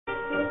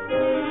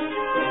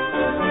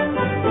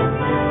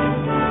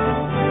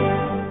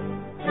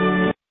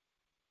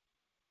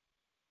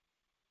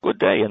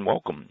day and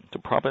welcome to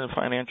Provident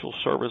Financial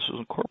Services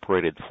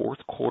Incorporated fourth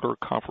quarter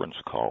conference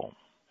call.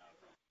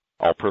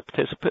 All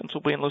participants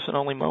will be in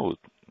listen-only mode.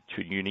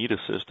 Should you need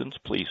assistance,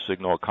 please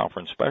signal a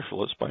conference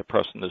specialist by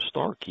pressing the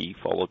star key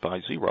followed by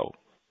 0.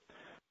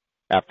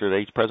 After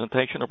today's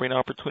presentation, there will be an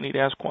opportunity to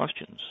ask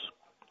questions.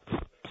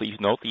 Please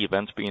note the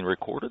event's being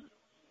recorded.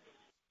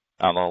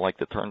 I'd like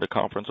to turn the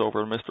conference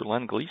over to Mr.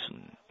 Len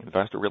Gleason,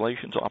 Investor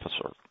Relations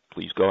Officer.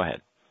 Please go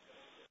ahead.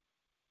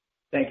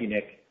 Thank you,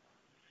 Nick.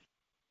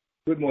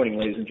 Good morning,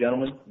 ladies and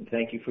gentlemen, and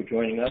thank you for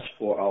joining us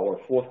for our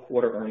fourth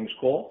quarter earnings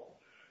call.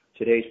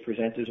 Today's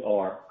presenters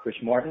are Chris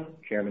Martin,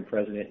 Chairman,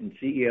 President, and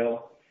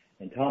CEO,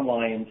 and Tom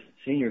Lyons,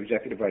 Senior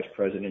Executive Vice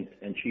President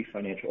and Chief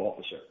Financial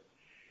Officer.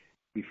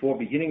 Before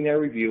beginning their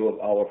review of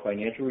our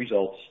financial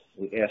results,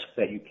 we ask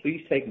that you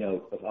please take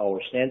note of our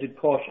standard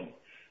caution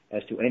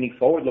as to any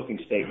forward-looking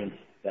statements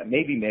that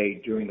may be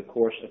made during the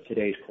course of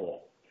today's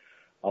call.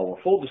 Our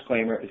full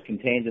disclaimer is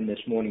contained in this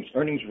morning's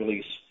earnings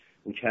release,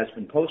 which has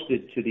been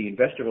posted to the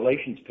Investor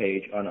Relations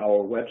page on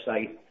our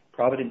website,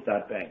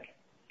 provident.bank.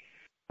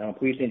 I'm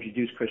pleased to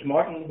introduce Chris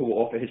Martin, who will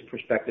offer his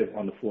perspective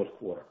on the fourth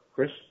quarter.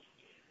 Chris?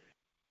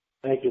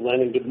 Thank you,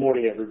 Len, and good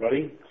morning,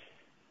 everybody.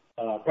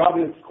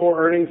 Provident's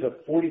core earnings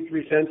of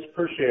 43 cents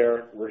per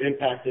share were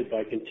impacted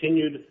by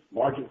continued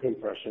margin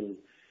compression,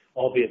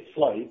 albeit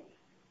slight,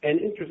 and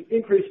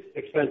increased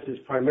expenses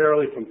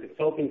primarily from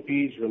consulting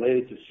fees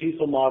related to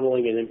CECL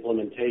modeling and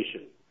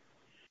implementation.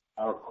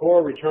 Our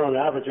core return on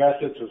average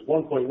assets was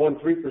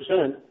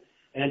 1.13%,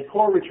 and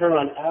core return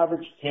on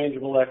average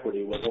tangible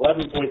equity was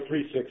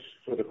 11.36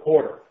 for the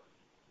quarter.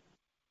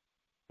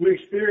 We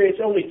experienced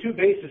only 2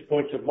 basis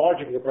points of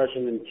margin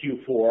compression in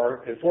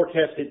Q4 and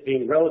forecast it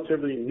being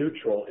relatively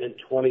neutral in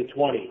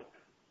 2020.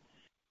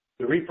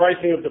 The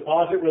repricing of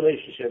deposit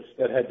relationships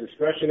that had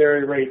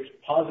discretionary rates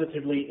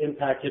positively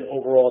impacted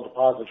overall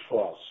deposit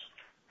costs.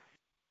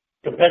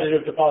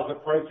 Competitive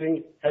deposit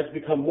pricing has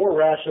become more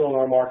rational in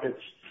our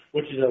markets,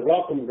 which is a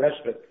welcome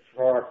respite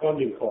for our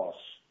funding costs.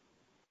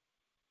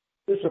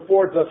 This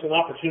affords us an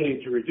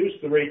opportunity to reduce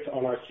the rates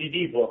on our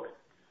CD book,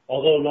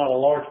 although not a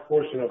large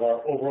portion of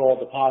our overall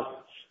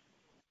deposits.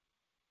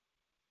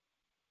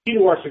 Key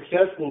to our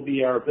success will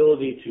be our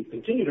ability to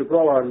continue to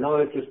grow our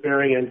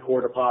non-interest-bearing and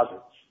core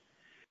deposits.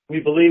 We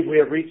believe we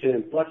have reached an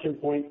inflection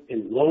point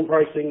in loan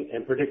pricing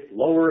and predict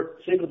lower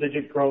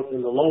single-digit growth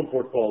in the loan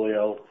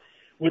portfolio,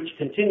 which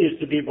continues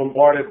to be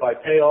bombarded by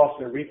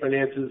payoffs and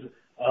refinances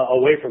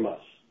away from us.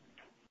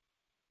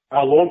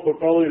 Our loan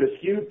portfolio is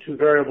skewed to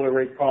variable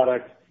rate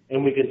product,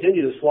 and we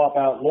continue to swap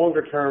out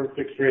longer-term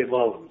fixed-rate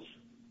loans.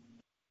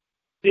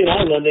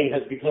 C&I lending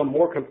has become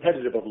more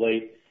competitive of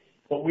late,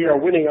 but we are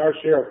winning our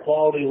share of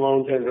quality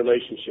loans and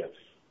relationships.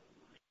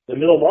 The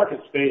middle market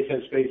space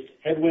has faced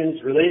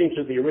headwinds relating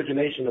to the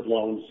origination of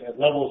loans at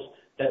levels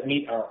that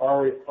meet our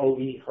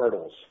ROE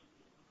hurdles.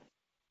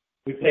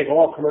 We peg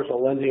all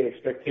commercial lending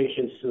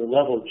expectations to the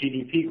level of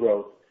GDP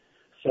growth,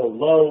 so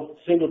low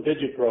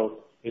single-digit growth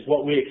is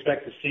what we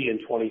expect to see in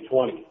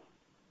 2020.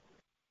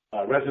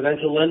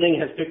 Residential lending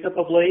has picked up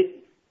of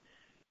late,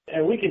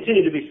 and we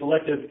continue to be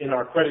selective in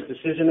our credit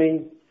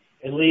decisioning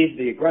and leave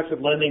the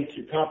aggressive lending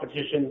to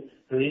competition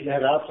who need to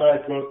have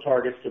outsized growth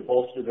targets to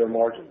bolster their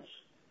margins.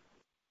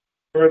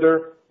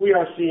 Further, we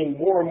are seeing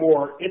more and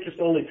more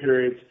interest-only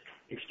periods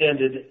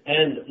extended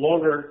and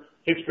longer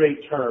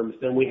fixed-rate terms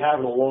than we have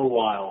in a long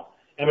while,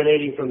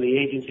 emanating from the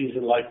agencies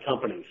and life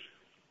companies.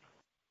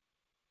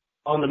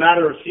 On the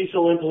matter of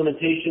CECL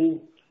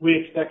implementation, we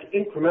expect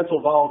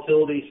incremental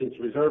volatility since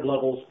reserve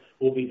levels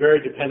will be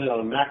very dependent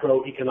on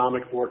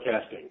macroeconomic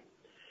forecasting.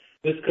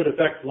 This could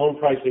affect loan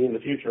pricing in the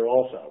future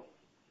also.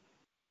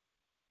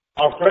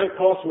 Our credit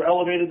costs were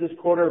elevated this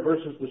quarter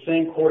versus the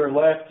same quarter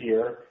last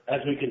year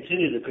as we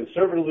continue to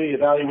conservatively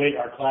evaluate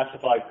our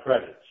classified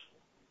credits.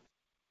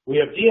 We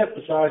have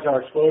de-emphasized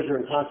our exposure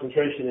and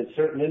concentration in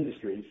certain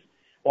industries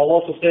while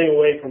also staying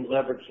away from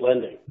leveraged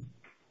lending.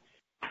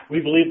 We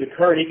believe the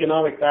current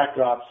economic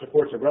backdrop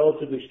supports a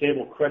relatively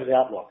stable credit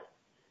outlook,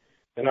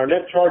 and our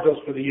net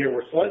charge-offs for the year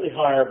were slightly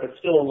higher but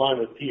still in line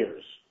with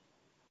peers.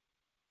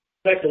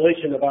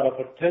 Speculation about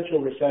a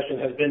potential recession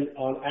has been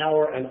on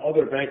our and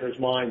other bankers'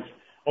 minds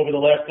over the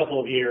last couple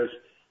of years,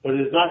 but it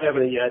is not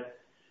evident yet,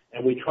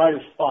 and we try to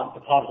spot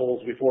the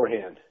potholes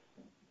beforehand.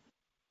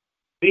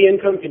 Fee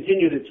income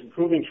continued its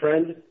improving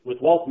trend,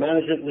 with wealth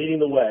management leading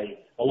the way,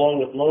 along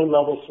with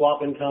loan-level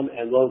swap income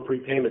and loan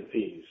prepayment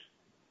fees.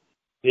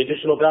 The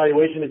additional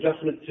valuation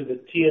adjustment to the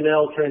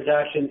T&L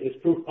transaction is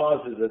proof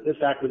positive that this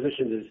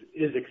acquisition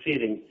is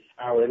exceeding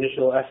our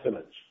initial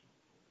estimates.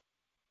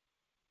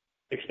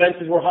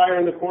 Expenses were higher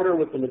in the quarter,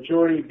 with the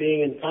majority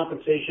being in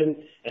compensation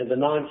and the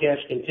non-cash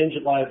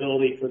contingent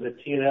liability for the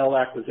T&L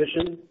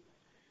acquisition.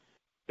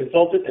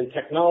 Consultant and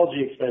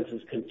technology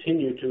expenses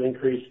continue to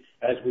increase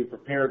as we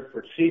prepared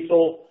for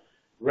CECL,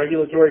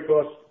 regulatory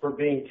costs for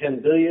being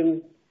 $10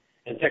 billion,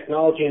 and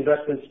technology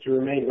investments to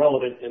remain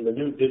relevant in the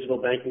new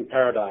digital banking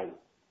paradigm.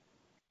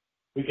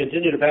 We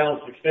continue to balance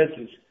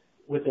expenses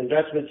with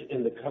investments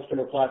in the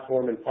customer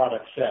platform and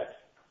product set.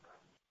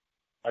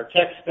 Our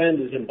tech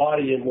spend is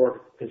embodied in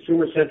more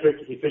consumer-centric,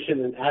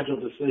 efficient, and agile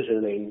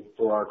decisioning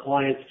for our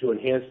clients to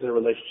enhance their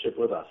relationship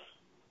with us.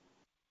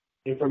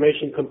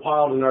 Information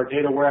compiled in our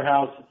data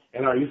warehouse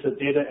and our use of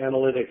data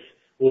analytics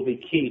will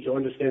be key to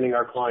understanding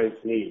our clients'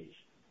 needs.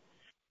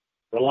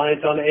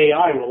 Reliance on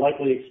AI will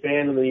likely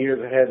expand in the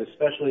years ahead,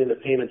 especially in the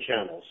payment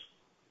channels.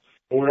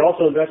 And we're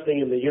also investing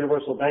in the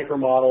universal banker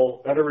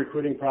model, better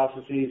recruiting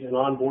processes and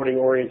onboarding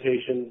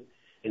orientation,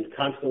 and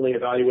constantly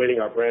evaluating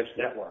our branch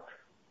network.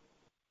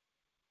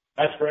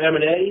 As for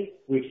M&A,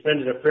 we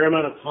expended a fair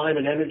amount of time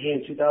and energy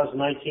in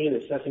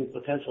 2019 assessing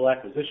potential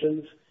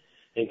acquisitions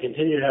and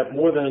continue to have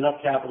more than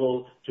enough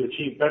capital to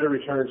achieve better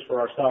returns for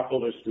our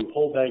stockholders through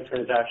whole bank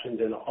transactions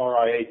and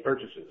RIA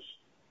purchases.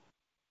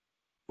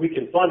 We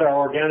can fund our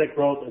organic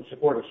growth and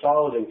support a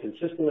solid and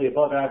consistently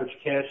above average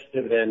cash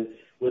dividend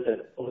with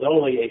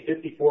only a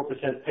 54%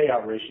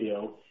 payout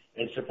ratio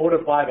and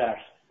supportive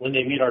buybacks when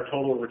they meet our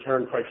total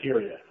return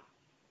criteria.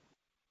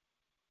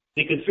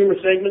 The consumer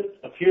segment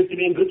appears to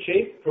be in good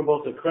shape from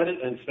both the credit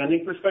and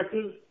spending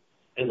perspective,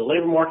 and the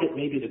labor market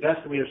may be the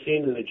best we have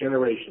seen in a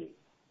generation.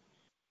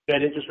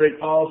 Fed interest rate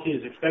policy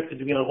is expected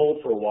to be on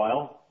hold for a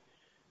while.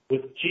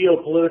 With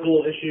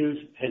geopolitical issues,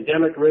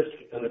 pandemic risk,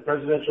 and the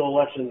presidential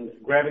election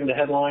grabbing the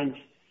headlines,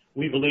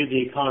 we believe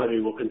the economy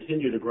will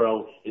continue to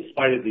grow in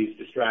spite of these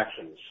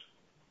distractions.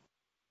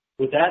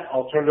 With that,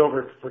 I'll turn it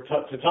over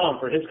to Tom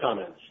for his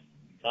comments.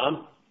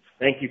 Tom?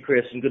 Thank you,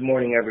 Chris, and good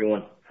morning,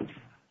 everyone.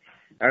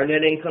 Our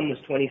net income was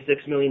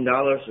 $26 million,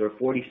 or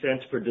 40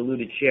 cents per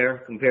diluted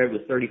share, compared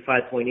with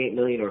 $35.8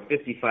 million, or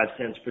 55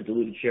 cents per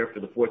diluted share for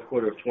the fourth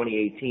quarter of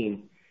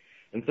 2018,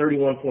 and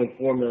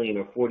 $31.4 million,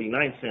 or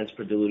 49 cents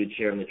per diluted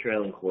share in the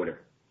trailing quarter.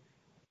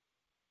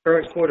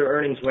 Current quarter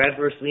earnings were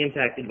adversely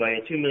impacted by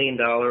a $2 million,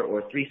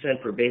 or 3 cents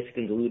per basic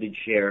and diluted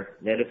share,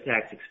 net of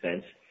tax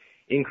expense,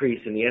 increase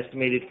in the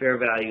estimated fair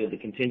value of the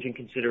contingent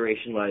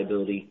consideration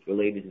liability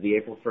related to the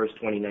April 1st,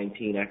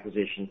 2019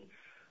 acquisition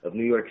of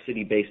New York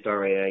City-based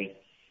RIA,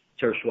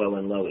 Tershwell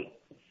and Lowy.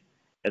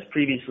 As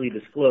previously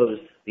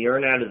disclosed, the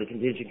earn-out of the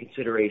contingent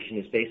consideration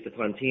is based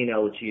upon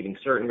T&L achieving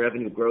certain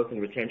revenue growth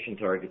and retention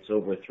targets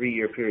over a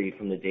 3-year period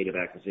from the date of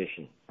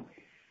acquisition.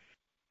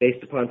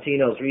 Based upon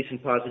T&L's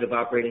recent positive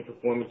operating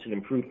performance and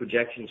improved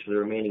projections for the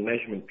remaining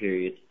measurement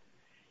period,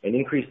 an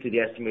increase to the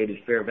estimated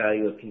fair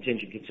value of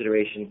contingent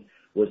consideration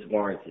was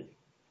warranted.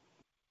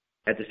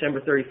 At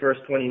December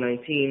 31st,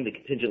 2019, the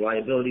contingent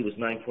liability was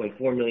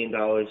 $9.4 million,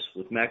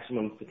 with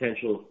maximum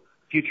potential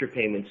future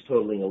payments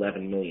totaling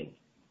 $11 million.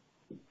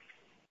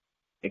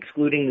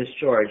 Excluding this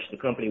charge, the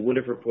company would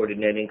have reported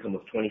net income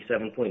of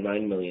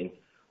 $27.9 million,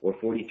 or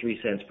 43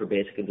 cents per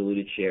basic and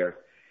diluted share,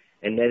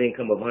 and net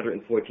income of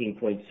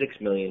 $114.6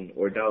 million,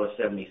 or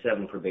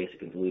 $1.77 per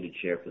basic and diluted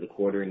share for the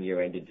quarter and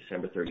year ended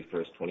December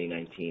 31st,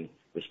 2019,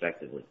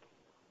 respectively.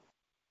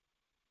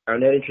 Our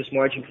net interest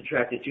margin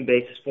contracted 2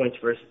 basis points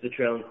versus the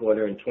trailing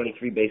quarter and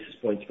 23 basis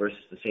points versus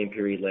the same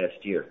period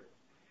last year.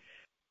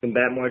 To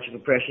combat margin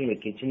compression, we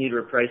continue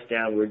to reprice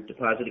downward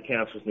deposit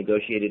accounts with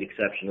negotiated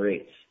exception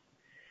rates.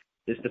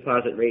 This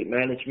deposit rate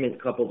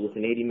management, coupled with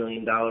an $80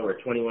 million or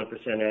 21%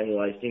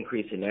 annualized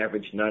increase in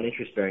average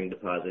non-interest-bearing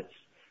deposits,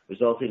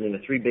 resulted in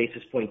a 3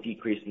 basis point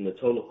decrease in the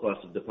total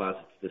cost of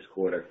deposits this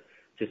quarter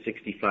to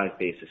 65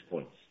 basis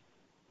points.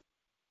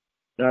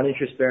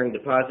 Non-interest-bearing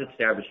deposits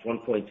averaged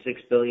 $1.6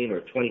 billion,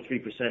 or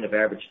 23% of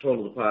average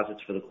total deposits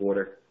for the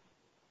quarter.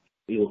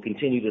 We will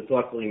continue to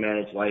thoughtfully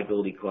manage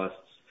liability costs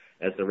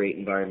as the rate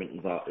environment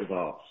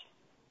evolves.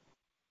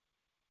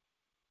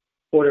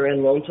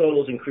 Quarter-end loan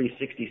totals increased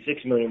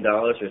 $66 million,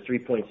 or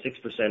 3.6%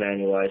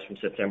 annualized from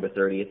September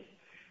 30th,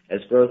 as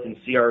growth in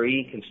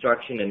CRE,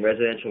 construction, and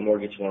residential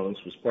mortgage loans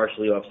was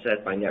partially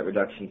offset by net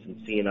reductions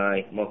in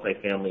C&I,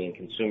 multifamily, and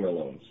consumer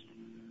loans.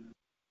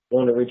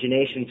 Loan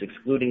originations,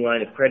 excluding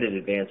line of credit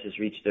advances,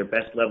 reached their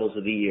best levels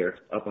of the year,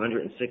 up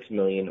 $106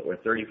 million, or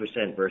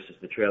 30% versus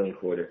the trailing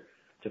quarter,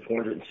 to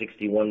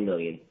 $461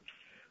 million.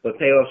 But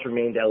payoffs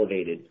remained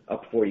elevated,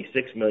 up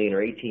 $46 million,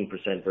 or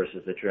 18%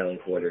 versus the trailing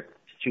quarter,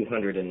 to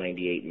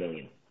 $298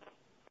 million.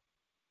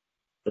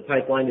 The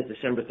pipeline at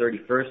December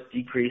 31st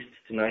decreased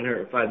to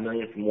 $905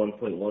 million from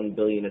 $1.1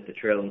 billion at the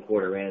trailing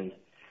quarter end,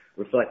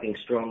 reflecting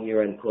strong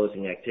year-end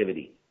closing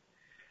activity.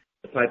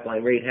 The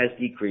pipeline rate has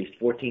decreased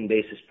 14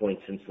 basis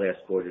points since last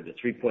quarter to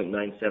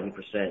 3.97%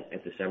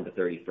 at December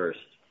 31st.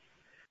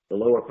 The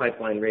lower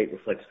pipeline rate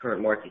reflects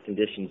current market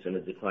conditions and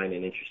a decline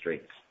in interest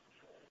rates.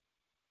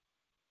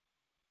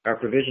 Our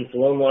provision for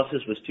loan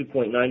losses was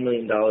 $2.9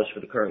 million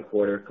for the current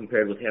quarter,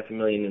 compared with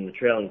 $500,000 in the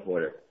trailing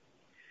quarter.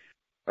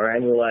 Our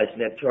annualized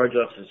net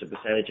charge-offs as a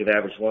percentage of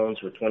average loans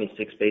were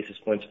 26 basis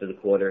points for the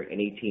quarter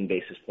and 18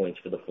 basis points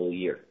for the full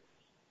year.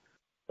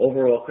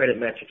 Overall, credit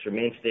metrics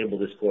remained stable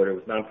this quarter,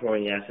 with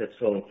non-performing assets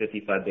totaling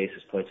 55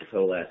 basis points of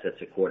total assets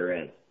at quarter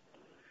end.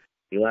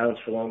 The allowance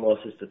for loan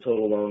losses to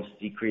total loans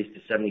decreased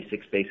to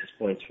 76 basis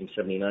points from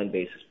 79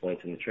 basis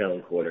points in the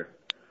trailing quarter,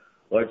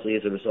 largely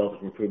as a result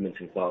of improvements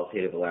in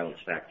qualitative allowance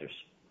factors.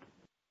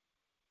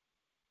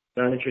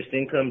 Non-interest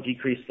income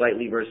decreased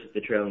slightly versus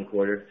the trailing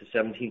quarter to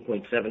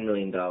 $17.7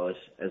 million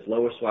as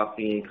lower swap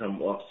fee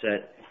income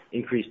offset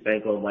increased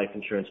bank-owned life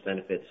insurance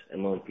benefits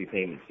and loan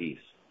prepayment fees.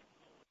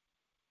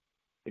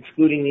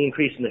 Excluding the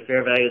increase in the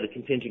fair value of the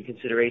contingent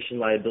consideration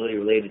liability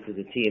related to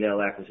the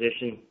T&L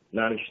acquisition,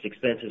 non-interest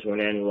expenses were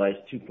an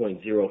annualized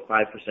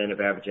 2.05%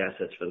 of average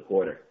assets for the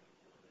quarter.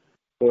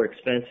 Core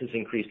expenses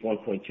increased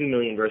 $1.2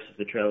 million versus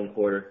the trailing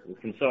quarter, with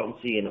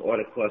consultancy and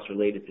audit costs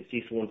related to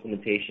CECL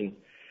implementation,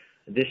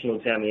 additional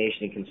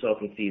examination and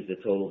consulting fees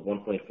that totaled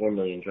 $1.4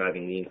 million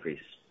driving the increase.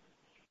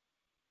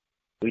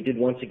 We did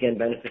once again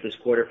benefit this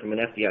quarter from an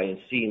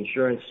FDIC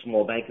insurance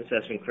small bank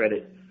assessment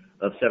credit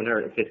of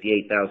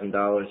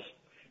 $758,000,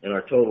 and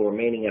our total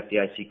remaining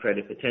FDIC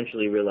credit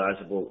potentially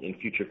realizable in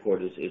future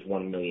quarters is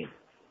 $1 million.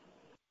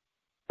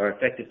 Our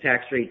effective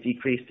tax rate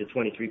decreased to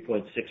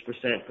 23.6%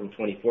 from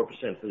 24%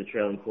 for the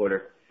trailing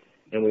quarter,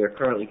 and we are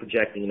currently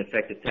projecting an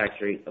effective tax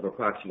rate of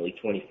approximately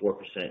 24%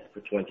 for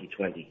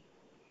 2020.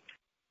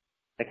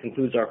 That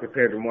concludes our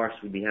prepared remarks.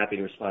 We'd be happy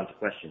to respond to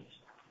questions.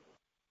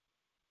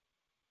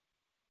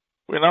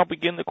 We'll now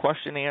begin the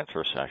question and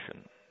answer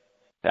session.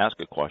 To ask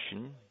a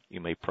question,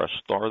 you may press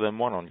star then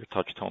one on your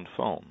touch-tone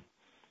phone.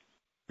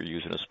 If you're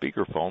using a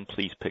speakerphone,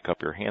 please pick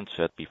up your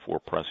handset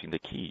before pressing the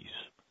keys.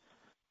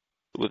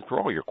 To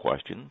withdraw your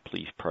question,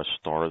 please press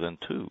star then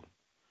two.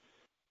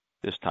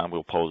 This time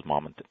we'll pause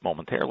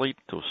momentarily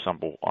to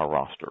assemble our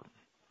roster.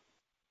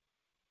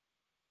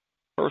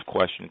 First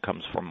question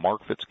comes from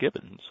Mark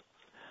Fitzgibbons,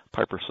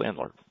 Piper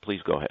Sandler.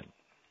 Please go ahead.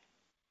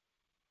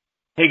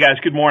 Hey guys,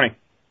 good morning.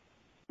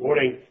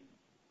 Morning.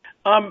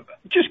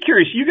 Just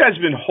curious, you guys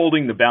have been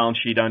holding the balance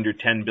sheet under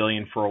 $10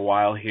 billion for a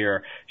while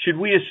here. Should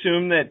we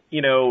assume that,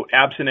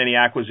 absent any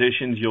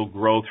acquisitions, you'll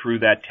grow through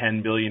that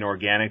 $10 billion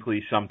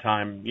organically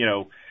sometime,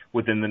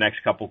 within the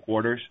next couple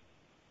quarters?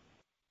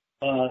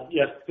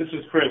 Yes, this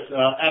is Chris.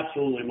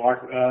 Absolutely,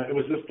 Mark. It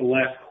was just the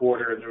last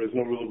quarter. There was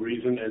no real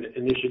reason and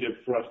initiative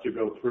for us to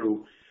go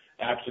through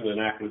absent an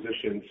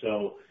acquisition.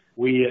 So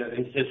we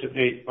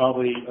anticipate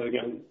probably,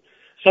 again,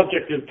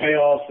 subject to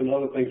payoffs and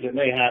other things that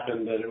may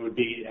happen, that it would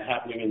be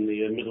happening in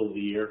the middle of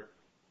the year.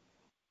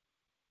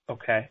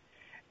 Okay.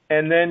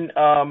 And then,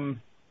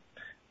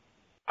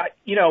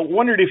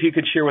 wondered if you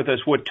could share with us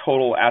what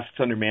total assets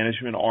under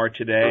management are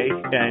today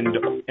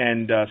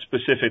and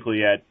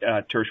specifically at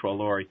Tirschwell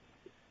Lorry.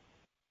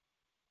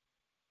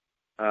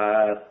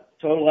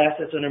 Total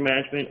assets under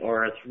management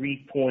are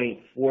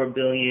 $3.4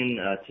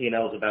 billion.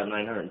 T&L is about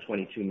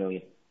 $922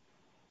 million.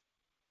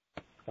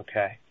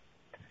 Okay.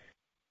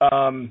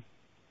 And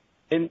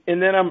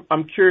then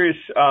I'm curious,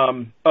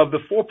 of the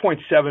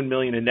 $4.7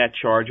 million in net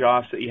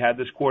charge-offs that you had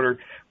this quarter,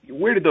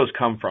 where did those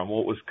come from?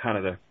 What was kind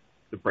of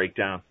the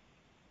breakdown?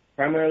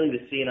 Primarily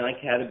the C&I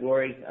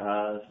category.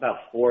 It's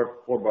about four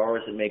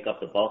borrowers that make up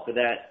the bulk of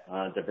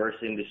that. Diverse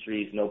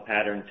industries, no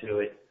pattern to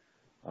it.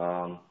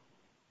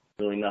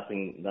 Really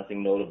nothing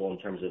notable in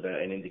terms of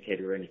an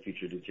indicator or any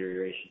future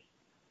deterioration.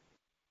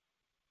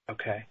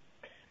 Okay.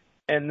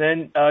 And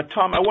then,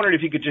 Tom, I wondered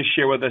if you could just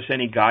share with us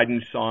any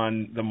guidance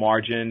on the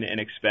margin and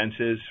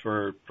expenses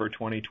for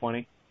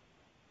 2020.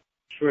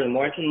 Sure. The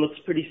margin looks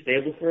pretty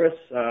stable for us.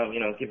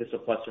 Give us a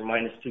plus or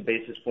minus 2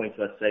 basis points,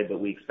 let's say, but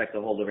we expect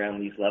to hold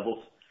around these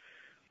levels.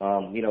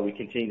 We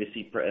continue to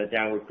see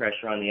downward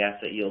pressure on the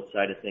asset yield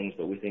side of things,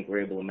 but we think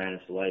we're able to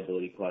manage the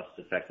liability costs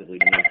effectively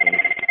to maintain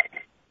it.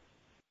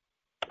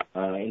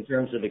 In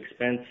terms of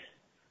expense,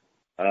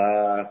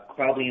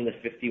 probably in the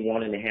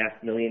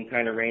 $51.5 million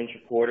kind of range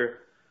a quarter.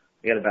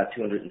 We had about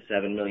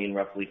 $207 million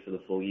roughly for the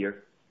full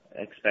year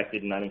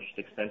expected non-interest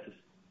expenses.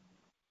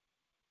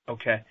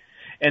 Okay.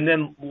 And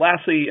then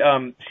lastly,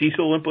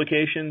 CECL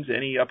implications,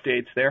 any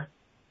updates there?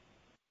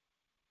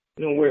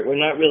 We're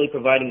not really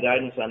providing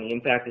guidance on the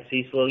impact of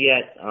CECL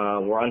yet.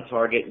 We're on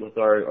target with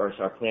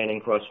our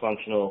planning,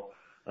 cross-functional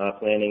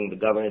planning, the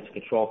governance and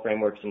control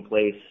frameworks in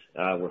place.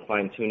 We're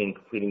fine-tuning,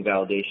 completing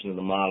validation of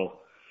the model.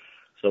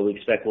 So we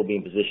expect we'll be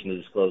in position to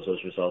disclose those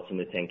results in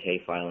the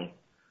 10-K filing.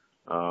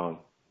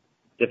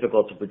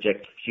 Difficult to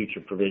project future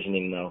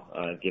provisioning, though,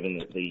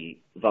 given the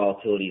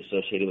volatility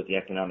associated with the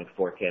economic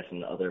forecast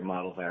and the other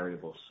model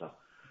variables. So,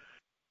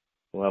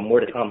 more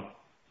to come.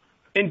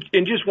 And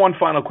just one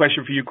final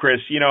question for you,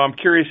 Chris. I'm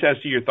curious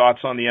as to your thoughts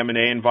on the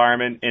M&A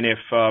environment, and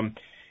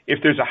if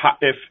there's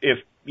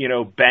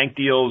bank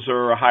deals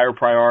are a higher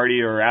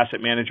priority or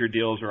asset manager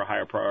deals are a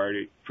higher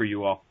priority for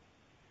you all.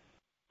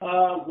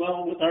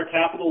 Well, with our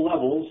capital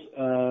levels,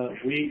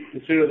 we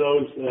consider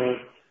those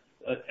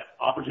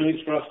opportunities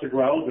for us to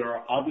grow. There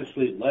are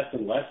obviously less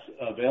and less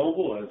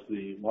available as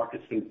the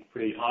market's been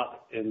pretty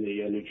hot in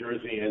the New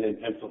Jersey and in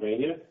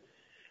Pennsylvania.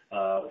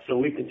 So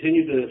we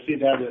continue to see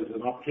that as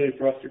an opportunity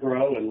for us to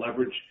grow and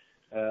leverage.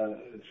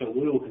 So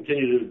we will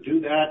continue to do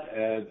that,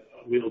 and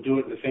we will do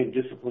it in the same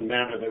disciplined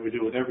manner that we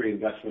do with every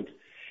investment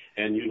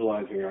and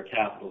utilizing our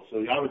capital.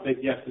 So I would think,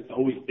 yes, it's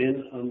always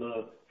been on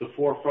the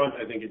forefront.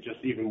 I think it's just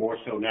even more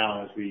so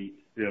now as we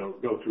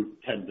go through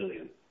 $10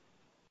 billion.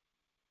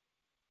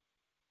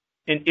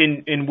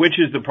 In which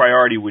is the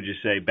priority, would you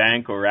say,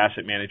 bank or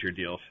asset manager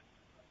deals?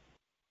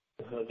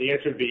 The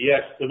answer would be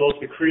yes. The most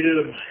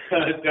accretive,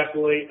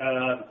 definitely.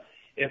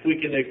 If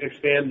we can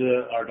expand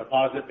our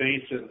deposit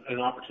base and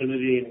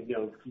opportunity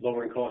and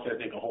lowering costs, I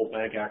think a whole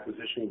bank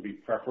acquisition would be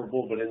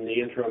preferable. But in the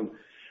interim,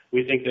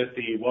 we think that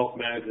the wealth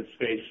management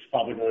space is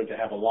probably going to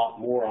have a lot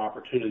more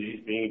opportunities,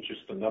 being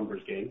just a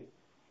numbers game.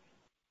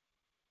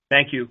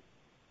 Thank you.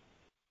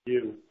 Thank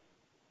you.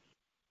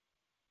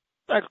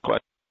 Next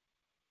question.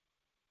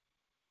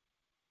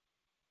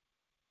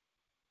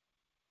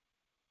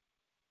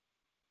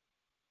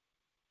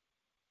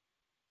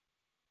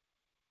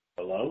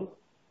 Hello?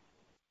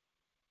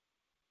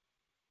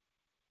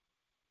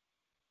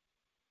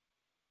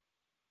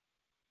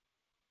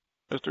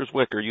 Mr.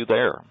 Zwick, are you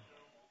there?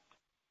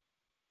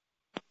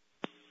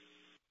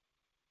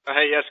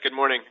 Hey, yes, good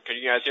morning. Can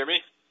you guys hear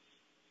me?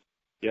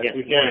 Yes,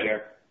 we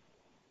can.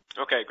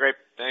 Okay, great.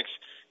 Thanks.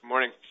 Good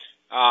morning.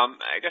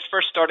 I guess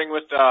first starting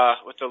with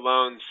the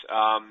loans,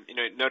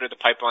 noted the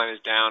pipeline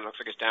is down. Looks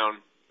like it's down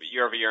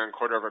year over year and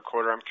quarter over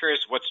quarter. I'm curious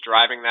what's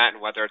driving that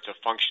and whether it's a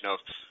function of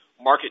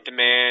market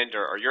demand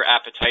or your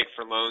appetite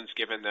for loans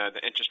given the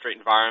interest rate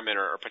environment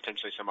or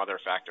potentially some other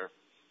factor.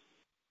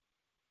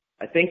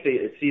 I think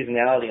the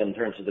seasonality in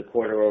terms of the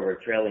quarter over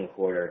trailing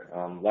quarter,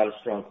 a lot of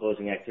strong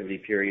closing activity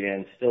period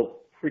end, still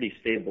pretty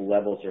stable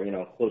levels or,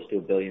 close to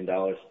 $1 billion,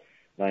 $506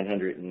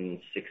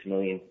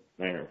 million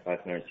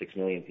at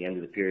the end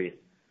of the period.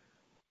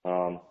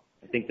 I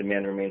think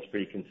demand remains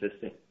pretty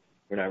consistent.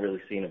 We're not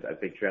really seeing a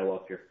big trail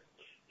off here.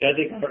 Yeah, I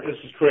think, this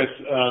is Chris,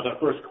 the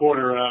first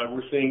quarter,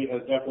 we're seeing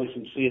definitely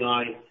some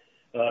C&I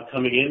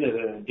coming in at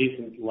a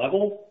decent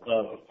level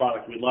of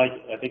product we like.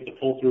 I think the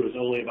pull-through is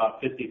only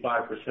about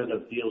 55%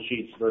 of deal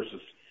sheets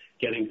versus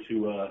getting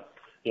to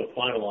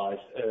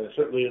finalized.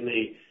 Certainly in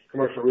the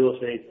commercial real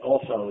estate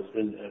also has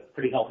been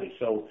pretty healthy.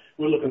 So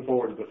we're looking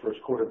forward to the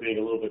first quarter being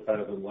a little bit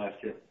better than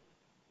last year.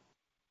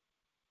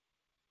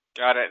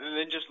 Got it. And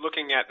then just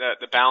looking at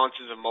the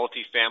balances of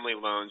multifamily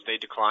loans, they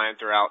declined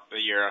throughout the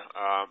year,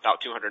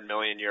 about $200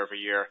 million year over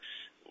year.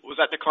 Was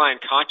that decline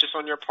conscious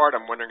on your part?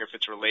 I'm wondering if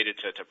it's related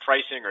to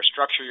pricing or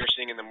structure you're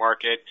seeing in the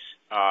market,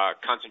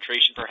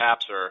 concentration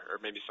perhaps, or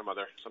maybe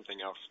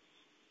something else.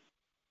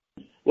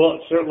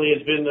 Well, it certainly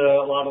has been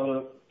a lot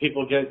of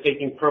people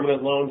taking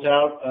permanent loans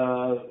out.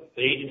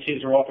 The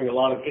agencies are offering a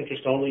lot of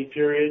interest-only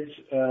periods,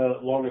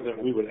 longer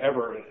than we would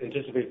ever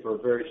anticipate for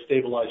very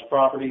stabilized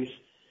properties.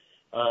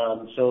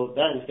 So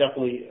that has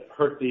definitely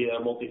hurt the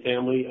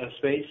multifamily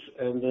space.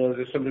 And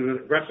there's some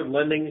aggressive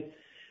lending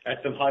at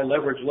some high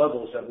leverage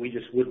levels that we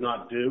just would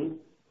not do.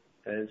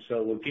 And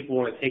so when people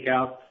want to take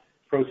out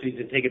proceeds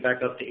and take it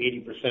back up to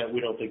 80%,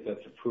 we don't think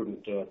that's a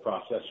prudent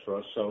process for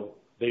us. So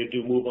they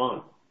do move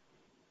on.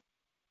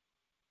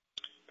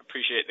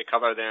 Appreciate the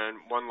color there. And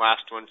one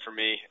last one for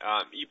me.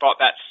 You bought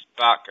that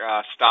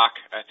stock,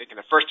 I think, in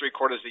the first 3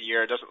 quarters of the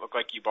year. It doesn't look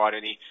like you bought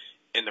any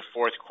in the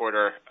fourth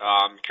quarter.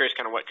 Curious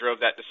kind of what drove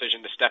that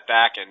decision to step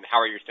back and how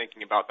are you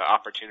thinking about the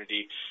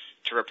opportunity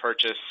to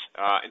repurchase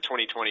in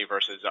 2020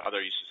 versus other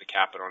uses of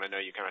capital? And I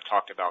know you kind of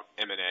talked about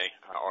M&A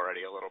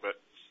already a little bit.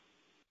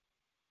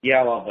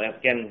 Yeah, well,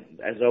 again,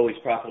 as always,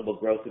 profitable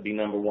growth would be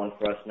number one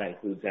for us, and that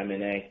includes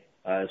M&A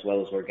as well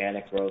as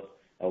organic growth.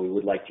 We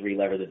would like to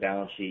relever the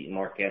balance sheet.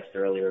 Mark asked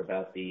earlier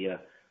about the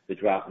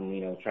drop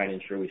and, trying to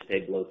ensure we stay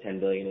below $10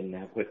 billion and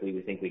how quickly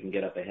we think we can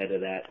get up ahead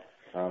of that.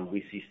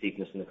 We see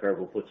steepness in the curve.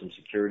 We'll put some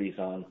securities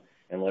on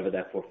and lever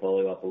that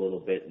portfolio up a little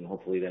bit and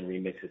hopefully then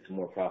remix it to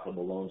more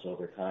profitable loans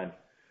over time.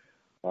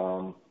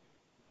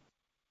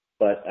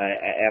 But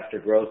after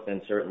growth,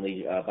 then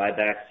certainly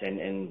buybacks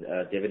and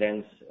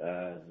dividends.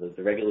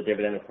 The regular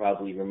dividend will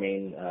probably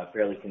remain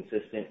fairly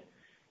consistent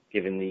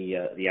given the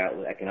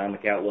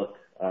economic outlook.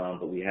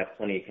 But we have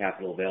plenty of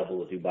capital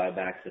available to do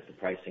buybacks if the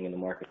pricing in the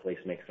marketplace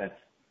makes sense.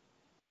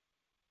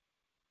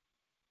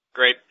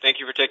 Great. Thank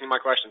you for taking my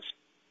questions.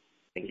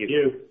 Thank you.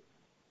 Thank you.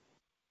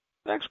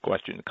 Next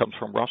question comes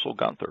from Russell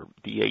Gunther,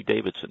 D.A.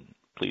 Davidson.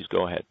 Please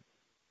go ahead.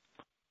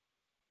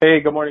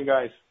 Hey, good morning,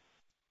 guys.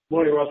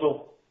 Morning,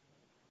 Russell.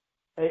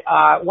 Hey,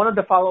 wanted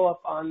to follow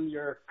up on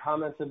your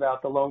comments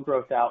about the loan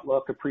growth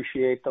outlook.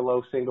 Appreciate the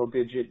low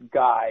single-digit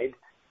guide.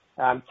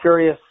 I'm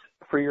curious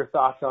for your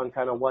thoughts on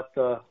kind of what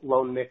the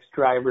loan mix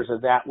drivers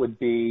of that would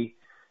be.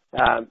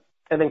 And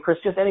then, Chris,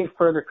 just any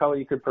further color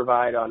you could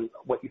provide on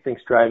what you think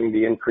is driving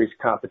the increased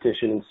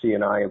competition in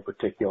C&I in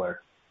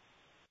particular.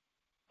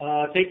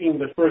 Taking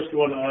the first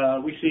one,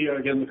 we see,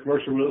 again, the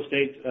commercial real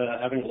estate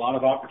having a lot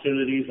of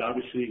opportunities.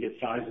 Obviously, you get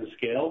size and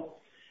scale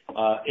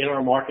in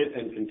our market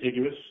and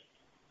contiguous.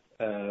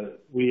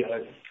 We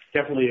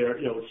definitely are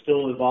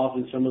still involved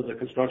in some of the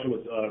construction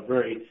with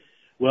very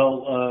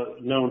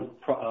well-known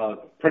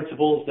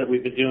principals that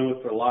we've been dealing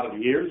with for a lot of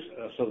years.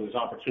 So there's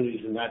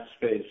opportunities in that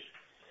space.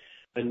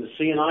 And the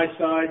C&I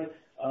side,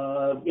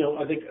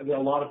 I think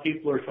a lot of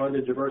people are trying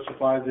to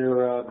diversify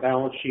their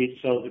balance sheet,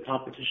 so the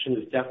competition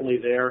is definitely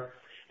there.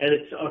 And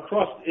it's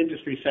across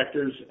industry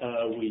sectors.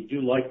 We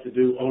do like to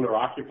do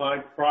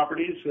owner-occupied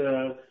properties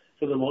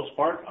for the most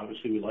part.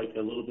 Obviously, we like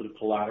a little bit of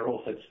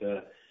collateral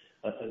that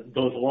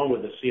goes along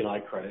with the C&I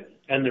credit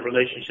and the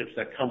relationships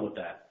that come with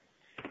that.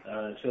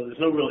 So there's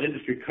no real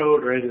industry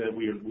code or anything that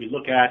we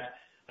look at.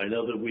 I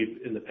know that we've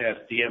in the past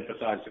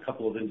de-emphasized a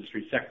couple of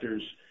industry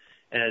sectors,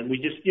 and we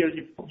just you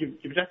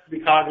have to be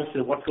cognizant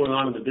of what's going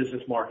on in the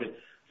business market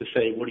to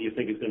say what do you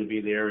think is going to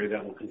be the area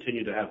that will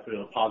continue to have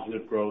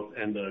positive growth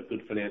and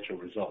good financial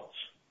results.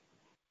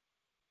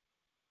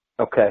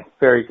 Okay,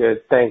 very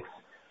good. Thanks.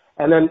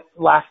 And then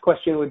last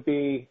question would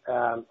be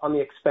on the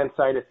expense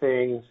side of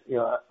things.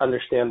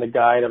 Understand the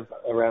guide of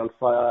around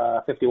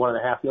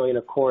 $51.5 million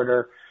a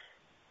quarter,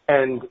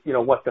 and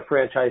what the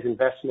franchise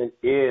investment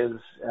is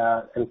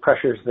and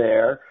pressures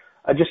there.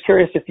 I'm just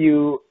curious if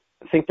you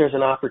think there's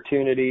an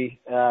opportunity,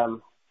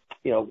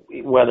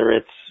 whether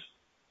it's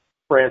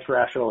branch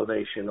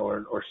rationalization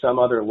or some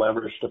other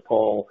levers to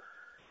pull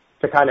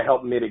to kind of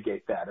help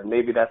mitigate that. And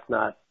maybe that's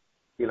not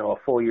a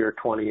full year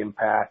 20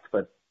 impact,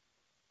 but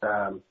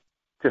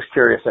just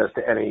curious as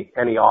to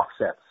any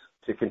offsets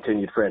to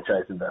continued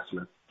franchise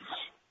investment.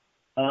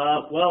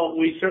 Well,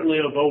 we certainly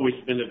have always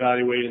been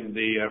evaluating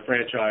the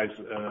franchise.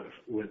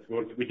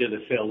 We did a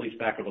sale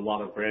leaseback of a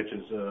lot of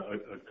branches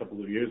a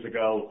couple of years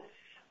ago.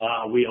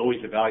 We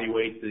always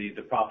evaluate the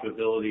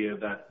profitability of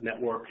that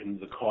network and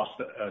the cost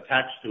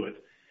attached to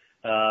it.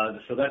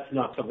 So that's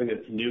not something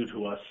that's new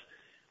to us.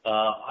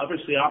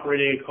 Obviously,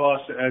 operating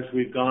costs, as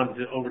we've gone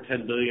to over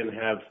 $10 billion,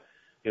 have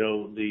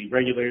the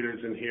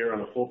regulators in here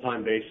on a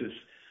full-time basis.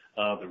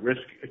 The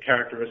risk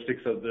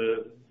characteristics of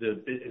the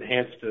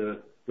enhanced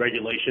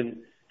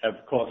regulation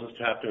have caused us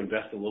to have to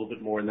invest a little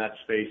bit more in that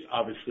space.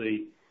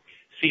 Obviously,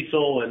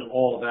 CECL and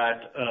all of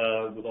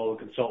that with all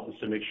the consultants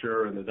to make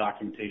sure and the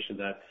documentation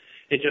that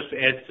it just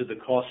adds to the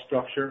cost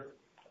structure.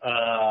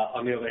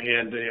 On the other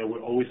hand,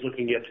 we're always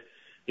looking at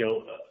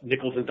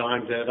nickels and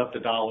dimes add up to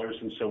dollars,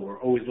 and so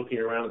we're always looking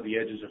around at the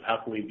edges of how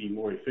can we be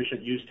more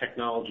efficient, use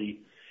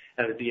technology,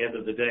 and at the end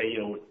of the day,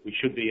 we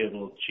should be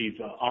able to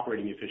achieve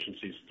operating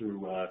efficiencies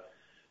through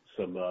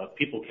some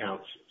people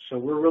counts. So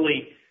we're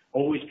really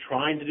always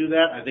trying to do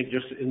that. I think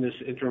just in this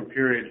interim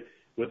period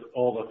with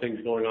all the things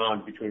going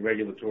on between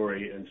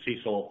regulatory and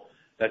CECL,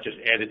 that just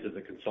added to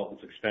the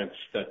consultant's expense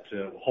that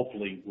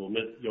hopefully will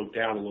go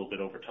down a little bit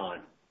over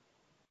time.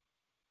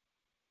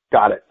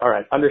 Got it. All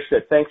right.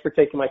 Understood. Thanks for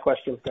taking my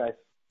questions, guys.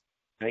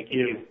 Thank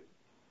you.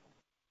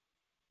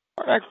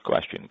 Our next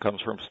question comes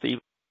from Steve.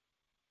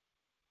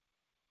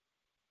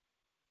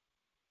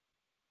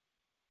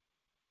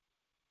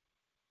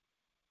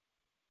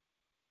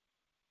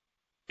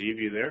 Steve,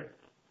 you there?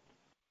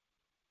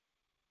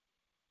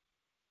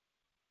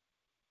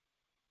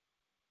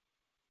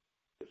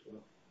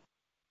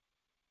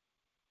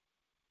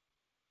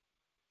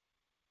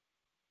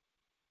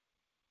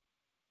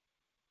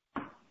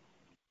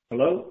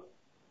 Hello?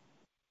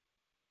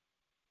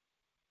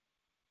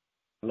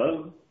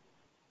 Hello?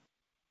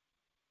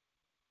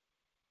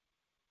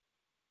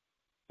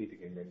 See if you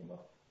can bring them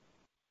up.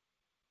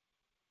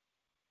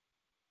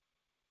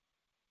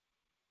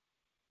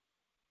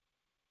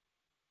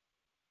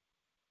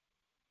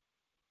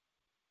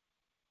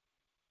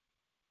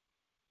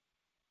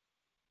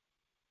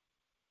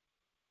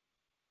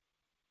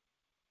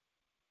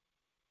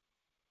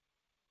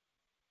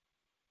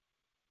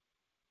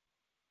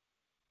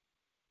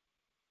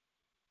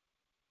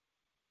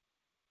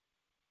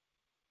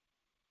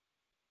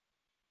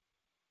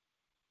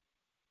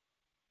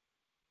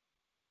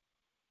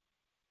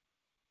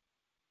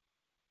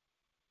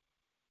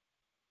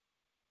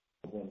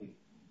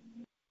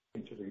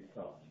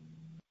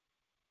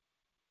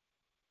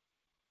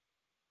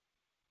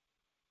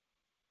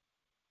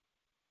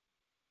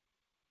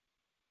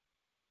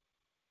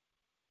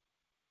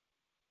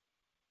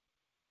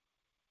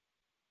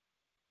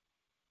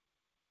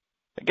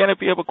 Again,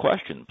 if you have a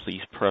question,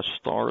 please press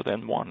star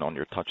then one on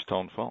your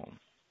touch-tone phone.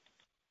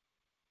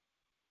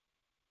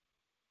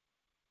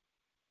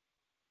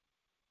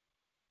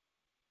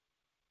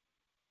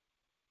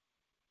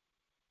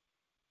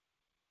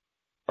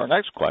 Our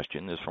next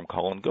question is from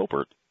Colin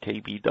Gilbert,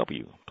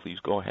 KBW. Please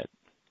go ahead.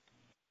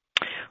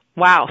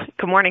 Wow.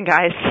 Good morning,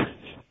 guys.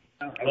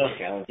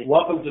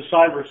 Welcome to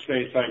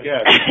cyberspace, I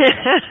guess.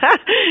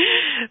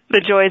 The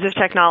joys of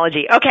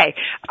technology. Okay.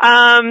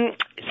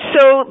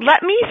 So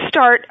let me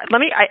start.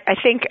 I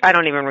think I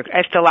don't even remember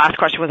if the last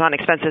question was on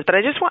expenses, but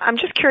I'm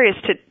just curious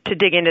to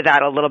dig into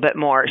that a little bit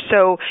more.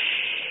 So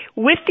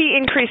with the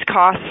increased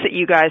costs that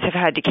you guys have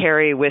had to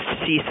carry with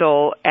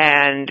CECL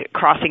and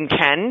crossing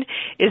 10,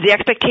 is the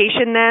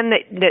expectation then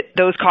that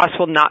those costs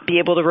will not be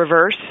able to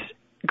reverse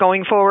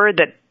going forward,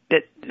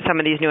 that some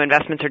of these new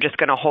investments are just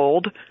going to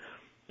hold?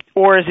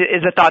 Or is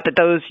the thought that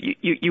those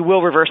you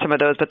will reverse some of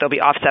those, but they'll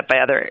be offset by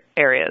other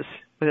areas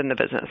within the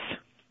business?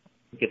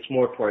 It's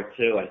more part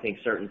two. I think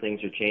certain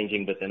things are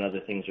changing, but then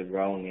other things are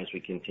growing as we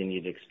continue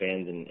to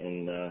expand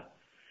and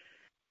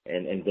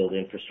build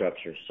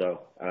infrastructure.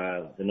 So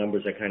the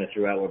numbers I kind of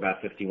threw out were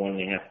about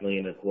 $51.5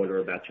 million a quarter,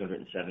 about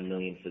 $207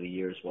 million for the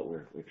year is what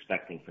we're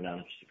expecting for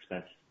non-interest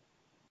expense.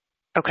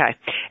 Okay.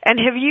 And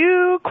have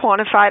you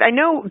quantified, I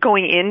know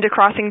going into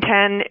crossing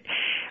 10,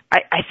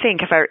 I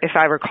think if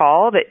I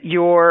recall that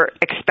your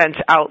expense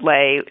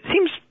outlay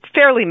seems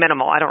fairly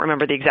minimal. I don't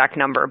remember the exact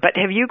number, but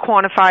have you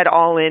quantified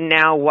all in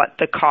now what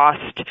the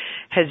cost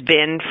has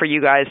been for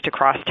you guys to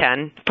cross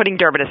 10, putting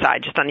Durbin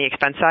aside, just on the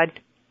expense side?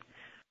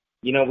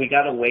 We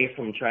got away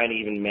from trying to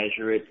even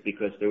measure it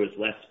because there was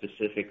less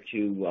specific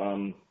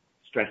to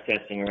stress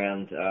testing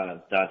around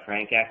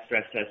Dodd-Frank Act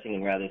stress testing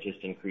and rather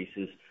just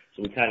increases.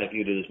 So we kind of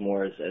viewed it as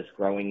more as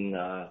growing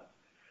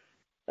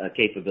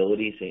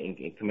capabilities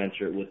and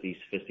commensurate with the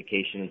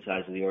sophistication and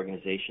size of the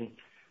organization.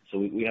 So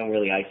we don't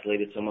really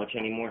isolate it so much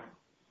anymore.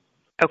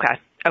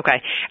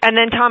 Okay. And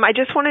then, Tom, I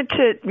just wanted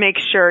to make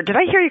sure, did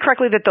I hear you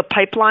correctly that the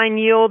pipeline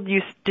yield,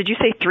 did you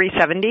say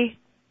 370?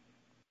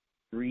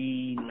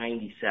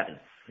 397.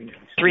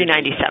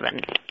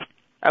 397.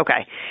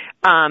 Okay.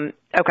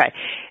 Okay.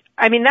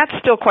 I mean, that's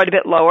still quite a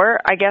bit lower,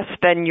 I guess,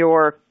 than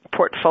your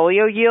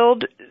portfolio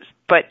yield.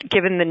 But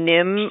given the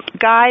NIM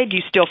guide,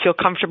 you still feel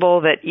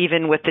comfortable that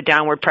even with the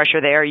downward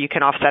pressure there, you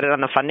can offset it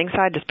on the funding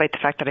side, despite the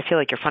fact that I feel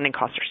like your funding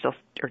costs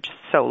are just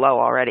so low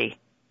already.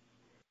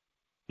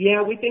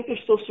 Yeah, we think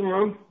there's still some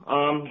room.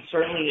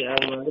 Certainly,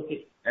 when I look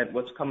at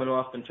what's coming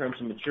off in terms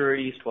of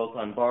maturities, both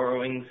on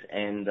borrowings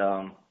and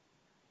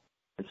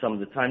some of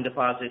the time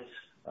deposits,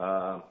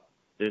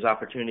 there's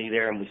opportunity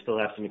there, and we still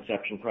have some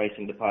exception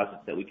pricing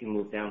deposits that we can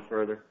move down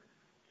further.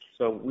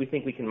 So we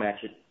think we can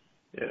match it.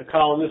 Yeah,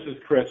 Colin, this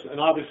is Chris, and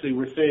obviously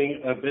we're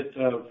seeing a bit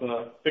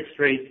of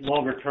fixed-rate,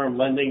 longer-term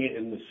lending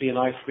in the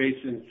C&I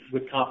space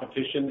with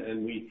competition,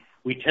 and we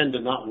tend to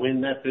not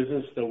win that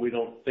business, so we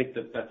don't think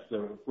that that's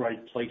the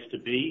right place to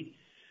be.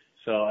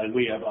 So, and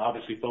we have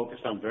obviously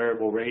focused on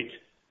variable rate.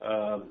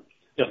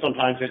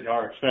 Sometimes at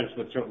our expense,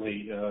 but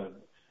certainly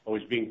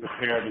always being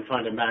prepared and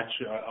trying to match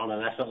on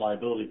an asset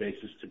liability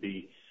basis to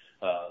be,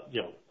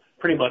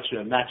 pretty much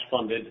match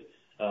funded.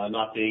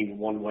 Not being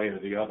one way or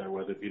the other,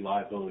 whether it be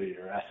liability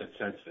or asset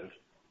sensitive.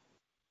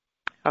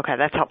 Okay,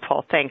 that's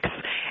helpful. Thanks.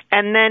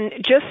 And then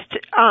just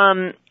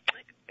on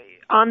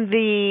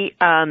the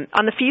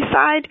fee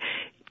side,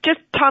 just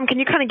Tom, can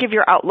you kind of give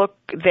your outlook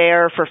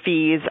there for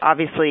fees?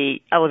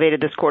 Obviously,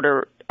 elevated this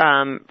quarter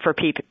for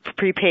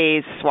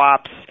prepays,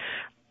 swaps.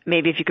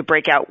 Maybe if you could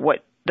break out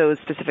what those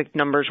specific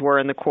numbers were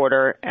in the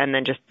quarter, and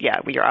then just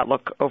your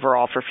outlook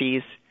overall for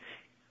fees.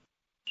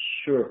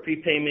 Sure.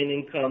 Prepayment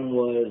income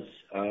was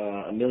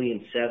 $1.7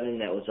 million.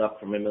 That was up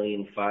from $1.5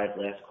 million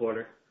last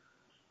quarter.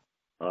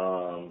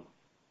 I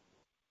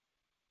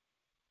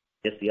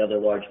guess the other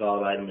large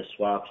volatile item is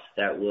swaps.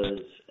 That was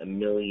 $1.5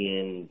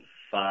 million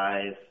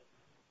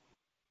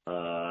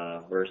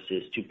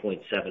versus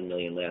 $2.7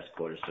 million last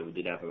quarter. So we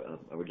did have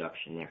a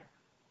reduction there.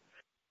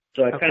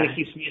 So it kind of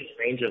keeps me in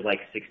the range of like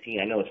 16.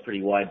 I know it's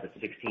pretty wide, but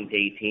 16 to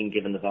 18,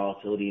 given the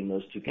volatility in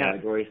those two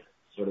categories,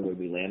 sort of where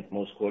we land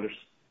most quarters.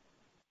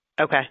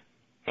 Okay.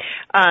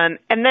 And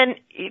then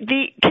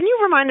can you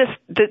remind us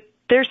that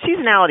there's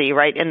seasonality,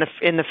 right, in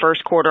the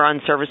first quarter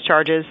on service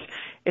charges?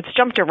 It's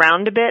jumped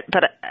around a bit,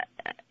 but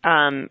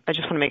I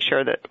just want to make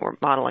sure that we're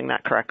modeling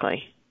that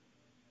correctly.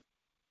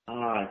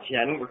 I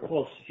don't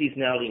recall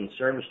seasonality in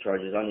service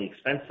charges. On the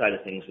expense side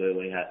of things,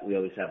 we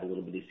always have a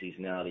little bit of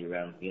seasonality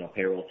around,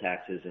 payroll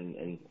taxes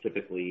and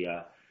typically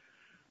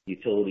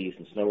utilities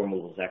and snow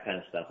removals, that kind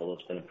of stuff, although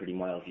it's been a pretty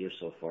mild year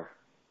so far.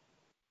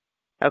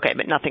 Okay,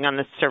 but nothing on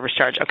the service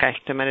charge. Okay,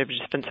 there might have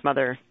just been some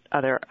other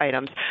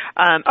items.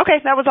 Okay,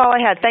 that was all I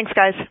had. Thanks,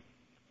 guys.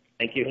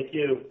 Thank you. Thank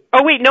you.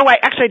 Oh, wait, no, I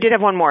did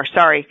have one more.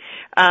 Sorry.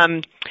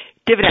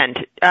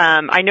 Dividend.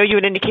 I know you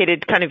had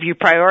indicated kind of you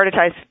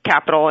prioritize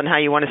capital and how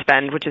you want to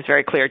spend, which is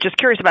very clear. Just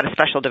curious about a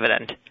special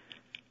dividend.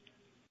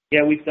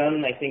 Yeah, we've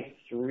done, I think,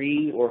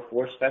 3 or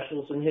 4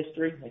 specials in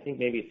history. I think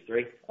maybe it's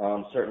 3.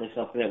 Certainly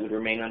something that would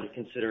remain under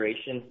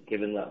consideration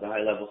given the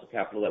high levels of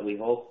capital that we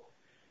hold.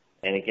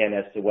 And again,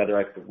 as to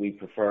whether we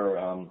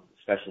prefer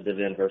special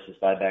dividend versus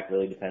buyback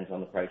really depends on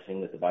the pricing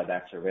that the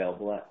buybacks are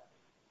available at.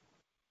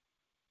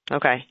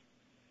 Okay.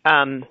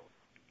 All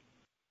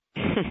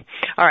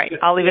right,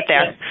 I'll leave it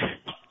there.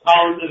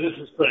 Colin, this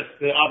is Chris.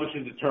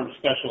 Obviously, the term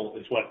special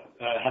is what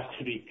has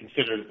to be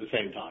considered at the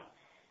same time.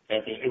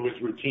 If it was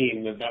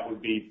routine, that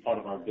would be part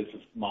of our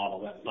business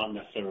model. That's not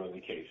necessarily the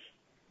case.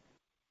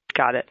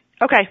 Got it.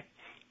 Okay.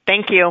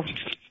 Thank you. Thank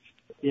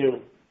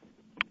you.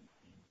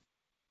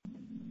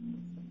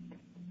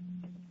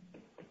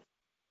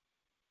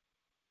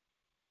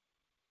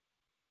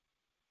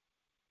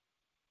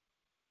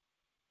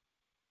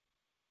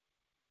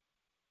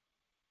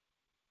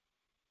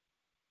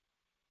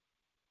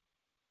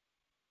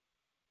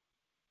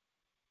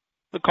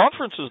 The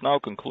conference is now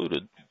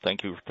concluded.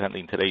 Thank you for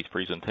attending today's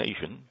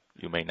presentation.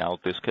 You may now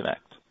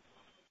disconnect.